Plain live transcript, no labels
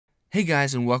Hey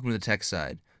guys, and welcome to the Tech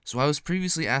Side. So I was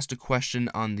previously asked a question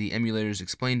on the Emulators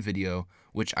Explained video,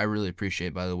 which I really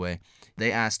appreciate, by the way. They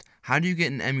asked, how do you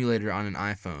get an emulator on an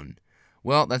iPhone?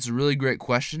 Well, that's a really great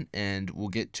question, and we'll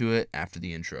get to it after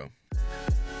the intro.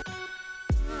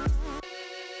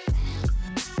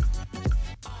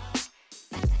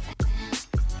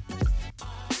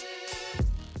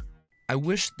 I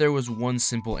wish there was one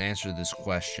simple answer to this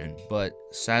question, but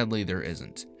sadly there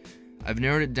isn't. I've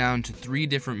narrowed it down to 3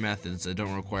 different methods that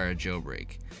don't require a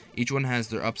jailbreak. Each one has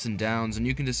their ups and downs, and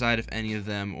you can decide if any of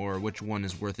them or which one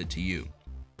is worth it to you.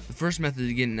 The first method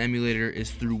to get an emulator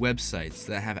is through websites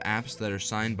that have apps that are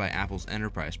signed by Apple's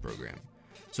Enterprise program.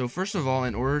 So first of all,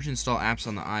 in order to install apps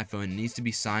on the iPhone, it needs to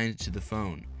be signed to the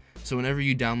phone. So whenever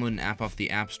you download an app off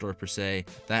the App Store per se,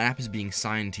 that app is being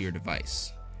signed to your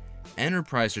device.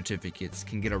 Enterprise certificates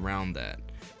can get around that.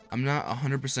 I'm not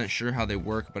 100% sure how they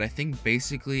work, but I think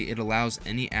basically it allows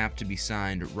any app to be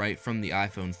signed right from the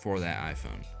iPhone for that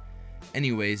iPhone.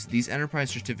 Anyways, these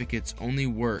enterprise certificates only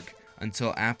work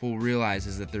until Apple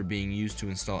realizes that they're being used to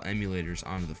install emulators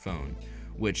onto the phone,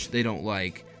 which they don't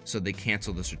like, so they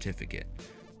cancel the certificate.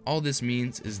 All this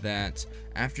means is that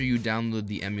after you download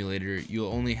the emulator,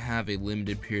 you'll only have a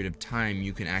limited period of time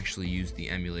you can actually use the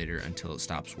emulator until it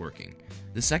stops working.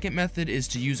 The second method is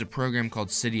to use a program called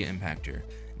Cydia Impactor.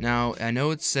 Now, I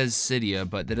know it says Cydia,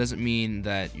 but that doesn't mean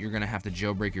that you're going to have to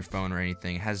jailbreak your phone or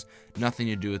anything. It has nothing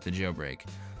to do with the jailbreak.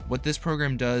 What this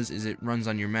program does is it runs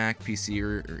on your Mac, PC,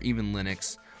 or even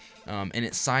Linux, and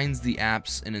it signs the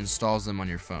apps and installs them on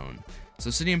your phone.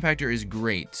 So Cydia Impactor is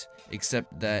great,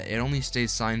 except that it only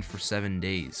stays signed for 7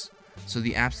 days. So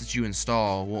the apps that you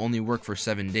install will only work for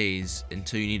 7 days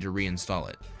until you need to reinstall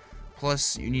it.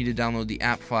 Plus, you need to download the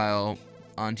app file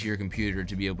onto your computer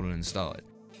to be able to install it.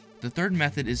 The third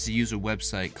method is to use a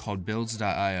website called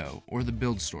builds.io, or the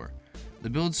BuildStore. The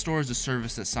BuildStore is a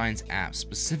service that signs apps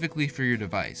specifically for your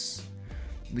device.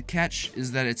 The catch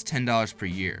is that it's $10 per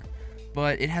year,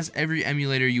 but it has every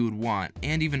emulator you would want,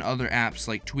 and even other apps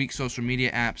like Tweak social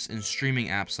media apps and streaming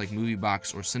apps like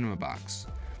MovieBox or CinemaBox.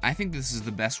 I think this is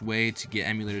the best way to get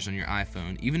emulators on your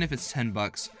iPhone. Even if it's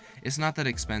 $10, it's not that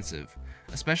expensive,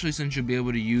 especially since you'll be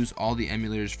able to use all the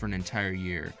emulators for an entire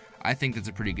year. I think that's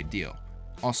a pretty good deal.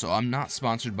 Also, I'm not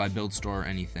sponsored by BuildStore or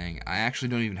anything. I actually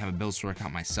don't even have a BuildStore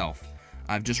account myself.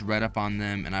 I've just read up on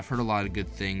them, and I've heard a lot of good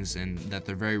things, and that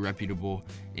they're very reputable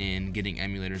in getting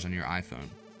emulators on your iPhone.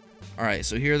 Alright,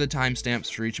 so here are the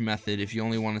timestamps for each method if you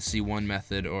only want to see one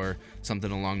method or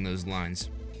something along those lines.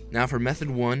 Now for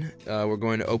method 1, we're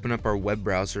going to open up our web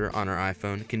browser on our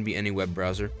iPhone. It can be any web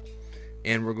browser.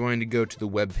 And we're going to go to the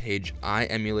web page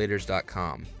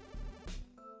iEmulators.com.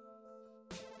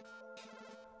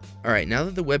 Alright, now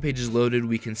that the web page is loaded,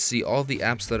 we can see all the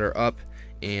apps that are up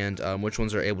and which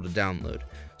ones are able to download.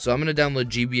 So I'm going to download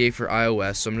GBA for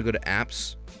iOS, so I'm going to go to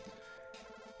Apps,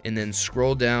 and then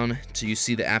scroll down till you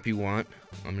see the app you want.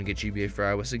 I'm going to get GBA for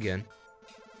iOS again.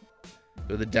 Go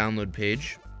to the download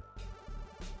page.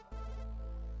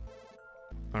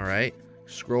 Alright,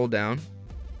 scroll down.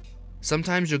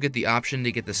 Sometimes you'll get the option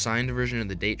to get the signed version or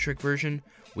the date trick version.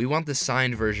 We want the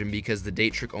signed version because the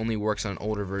date trick only works on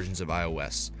older versions of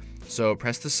iOS. So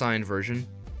press the signed version,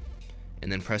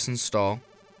 and then press install,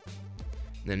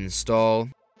 then install.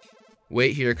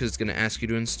 Wait here because it's going to ask you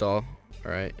to install.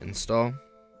 Alright, install.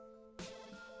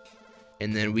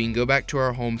 And then we can go back to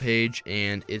our home page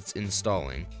and it's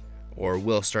installing, or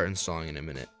will start installing in a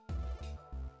minute.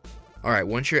 Alright,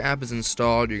 once your app is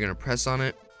installed, you're going to press on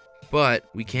it, but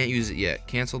we can't use it yet.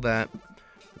 Cancel that.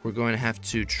 We're going to have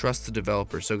to trust the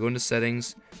developer. So go into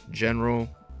Settings, General,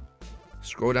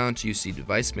 scroll down till you see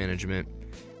Device Management,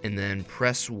 and then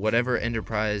press whatever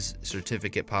enterprise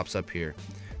certificate pops up here.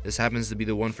 This happens to be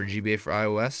the one for GBA for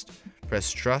iOS.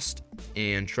 Press Trust,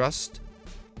 and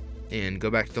go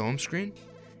back to the home screen,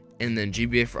 and then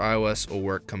GBA for iOS will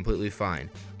work completely fine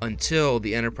until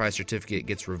the enterprise certificate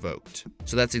gets revoked.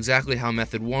 So that's exactly how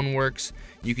method 1 works.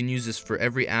 You can use this for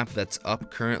every app that's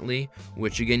up currently,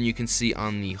 which again you can see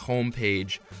on the home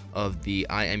page of the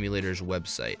iEmulators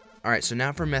website. Alright, so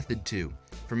now for method 2.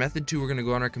 For method 2, we're going to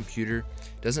go on our computer.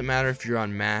 Doesn't matter if you're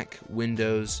on Mac,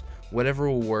 Windows, whatever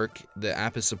will work. The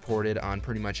app is supported on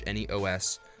pretty much any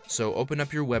OS. So open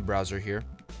up your web browser here.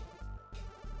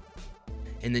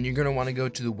 And then you're going to want to go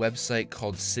to the website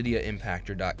called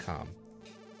CydiaImpactor.com.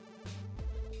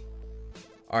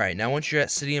 Alright, now once you're at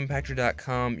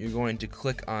CydiaImpactor.com, you're going to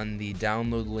click on the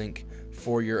download link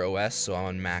for your OS. So I'm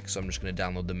on Mac, so I'm just going to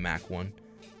download the Mac one.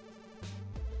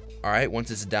 Alright, once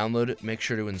it's downloaded, make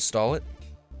sure to install it.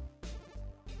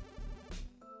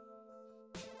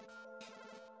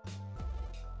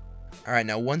 Alright,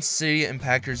 now once Cydia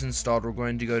Impactor is installed, we're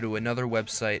going to go to another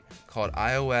website called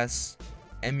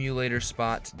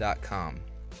iOSEmulatorspot.com.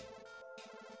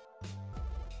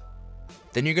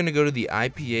 Then you're going to go to the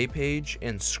IPA page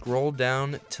and scroll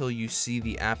down till you see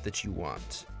the app that you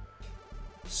want.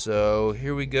 So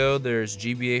here we go, there's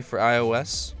GBA for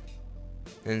iOS,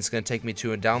 and it's going to take me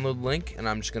to a download link, and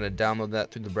I'm just going to download that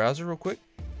through the browser real quick.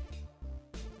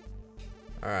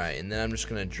 Alright, and then I'm just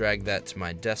going to drag that to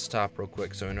my desktop real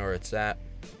quick so I know where it's at.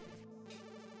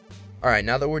 Alright,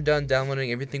 now that we're done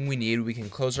downloading everything we need, we can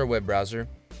close our web browser.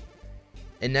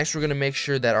 And next we're going to make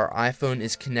sure that our iPhone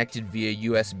is connected via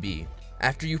USB.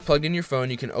 After you've plugged in your phone,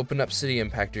 you can open up Cydia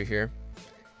Impactor here,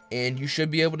 and you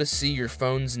should be able to see your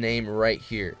phone's name right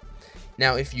here.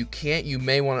 Now if you can't, you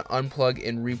may want to unplug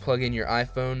and replug in your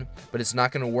iPhone, but it's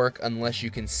not going to work unless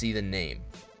you can see the name.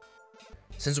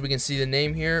 Since we can see the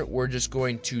name here, we're just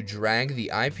going to drag the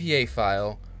IPA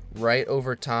file right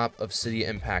over top of Cydia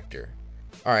Impactor.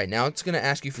 Alright, now it's going to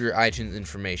ask you for your iTunes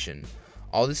information.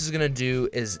 All this is going to do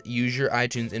is use your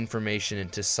iTunes information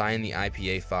to sign the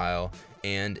IPA file,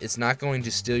 and it's not going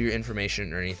to steal your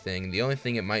information or anything. The only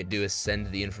thing it might do is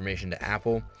send the information to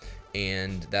Apple,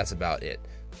 and that's about it.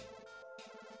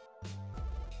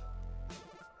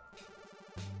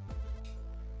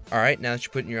 Alright, now that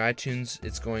you put in your iTunes,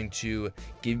 it's going to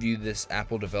give you this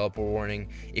Apple developer warning.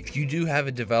 If you do have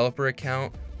a developer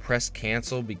account, press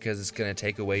cancel because it's going to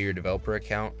take away your developer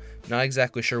account. Not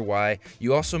exactly sure why.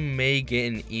 You also may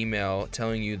get an email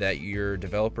telling you that your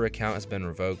developer account has been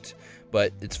revoked,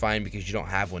 but it's fine because you don't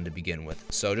have one to begin with.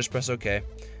 So just press OK,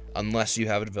 unless you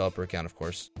have a developer account, of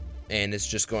course. And it's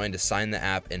just going to sign the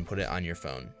app and put it on your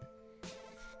phone.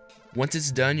 Once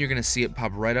it's done, you're going to see it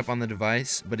pop right up on the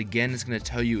device, but again, it's going to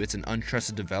tell you it's an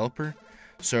untrusted developer.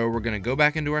 So we're going to go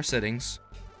back into our settings,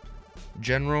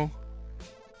 General,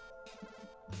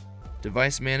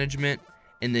 Device Management,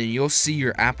 and then you'll see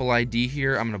your Apple ID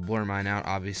here. I'm going to blur mine out,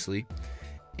 obviously.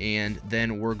 And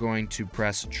then we're going to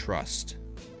press Trust.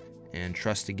 And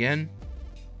Trust again.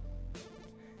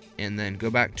 And then go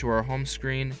back to our home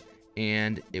screen,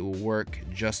 and it will work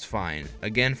just fine.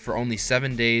 Again, for only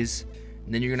 7 days.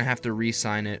 And then you're going to have to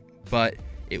re-sign it, but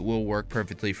it will work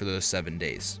perfectly for those 7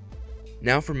 days.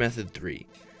 Now for method 3.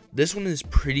 This one is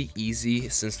pretty easy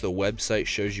since the website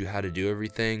shows you how to do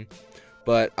everything,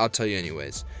 but I'll tell you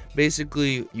anyways.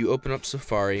 Basically, you open up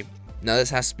Safari. Now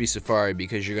this has to be Safari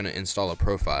because you're going to install a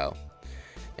profile.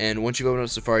 And once you open up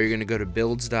Safari, you're going to go to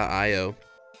builds.io,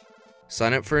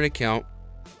 sign up for an account,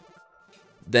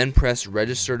 then press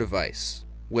Register Device,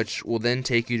 which will then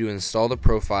take you to install the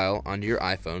profile onto your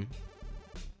iPhone.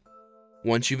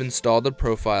 Once you've installed the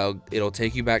profile, it'll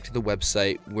take you back to the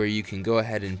website where you can go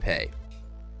ahead and pay.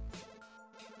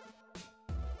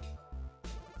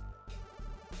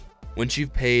 Once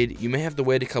you've paid, you may have to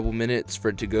wait a couple minutes for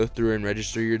it to go through and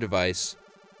register your device,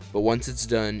 but once it's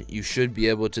done, you should be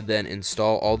able to then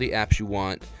install all the apps you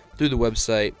want through the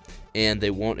website, and they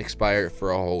won't expire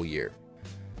for a whole year.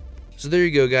 So there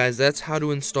you go, guys. That's how to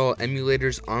install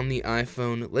emulators on the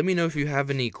iPhone. Let me know if you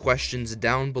have any questions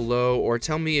down below, or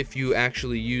tell me if you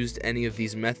actually used any of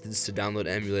these methods to download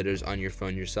emulators on your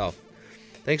phone yourself.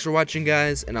 Thanks for watching,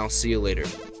 guys, and I'll see you later.